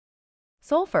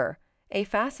Sulfur, a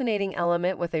fascinating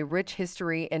element with a rich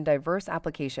history and diverse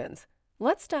applications.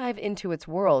 Let's dive into its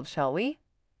world, shall we?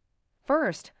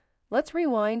 First, let's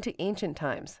rewind to ancient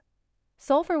times.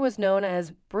 Sulfur was known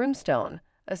as brimstone,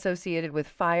 associated with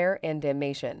fire and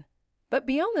damnation. But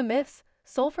beyond the myths,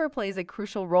 sulfur plays a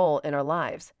crucial role in our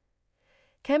lives.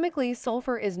 Chemically,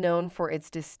 sulfur is known for its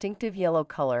distinctive yellow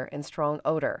color and strong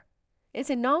odor. It's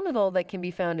a non-metal that can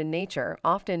be found in nature,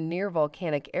 often near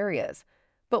volcanic areas.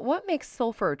 But what makes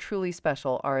sulfur truly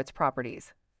special are its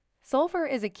properties. Sulfur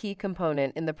is a key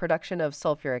component in the production of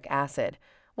sulfuric acid,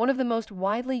 one of the most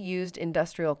widely used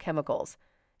industrial chemicals.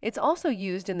 It's also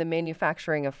used in the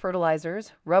manufacturing of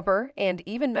fertilizers, rubber, and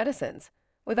even medicines.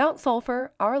 Without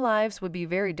sulfur, our lives would be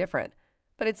very different.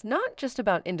 But it's not just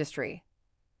about industry.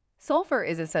 Sulfur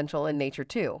is essential in nature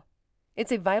too.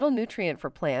 It's a vital nutrient for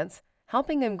plants,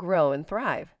 helping them grow and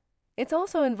thrive. It's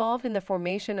also involved in the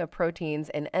formation of proteins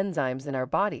and enzymes in our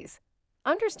bodies.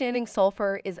 Understanding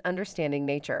sulfur is understanding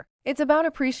nature. It's about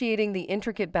appreciating the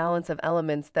intricate balance of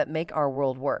elements that make our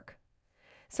world work.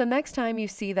 So next time you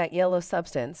see that yellow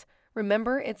substance,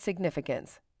 remember its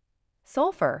significance.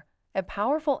 Sulfur, a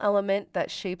powerful element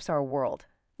that shapes our world.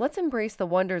 Let's embrace the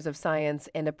wonders of science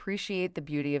and appreciate the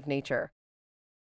beauty of nature.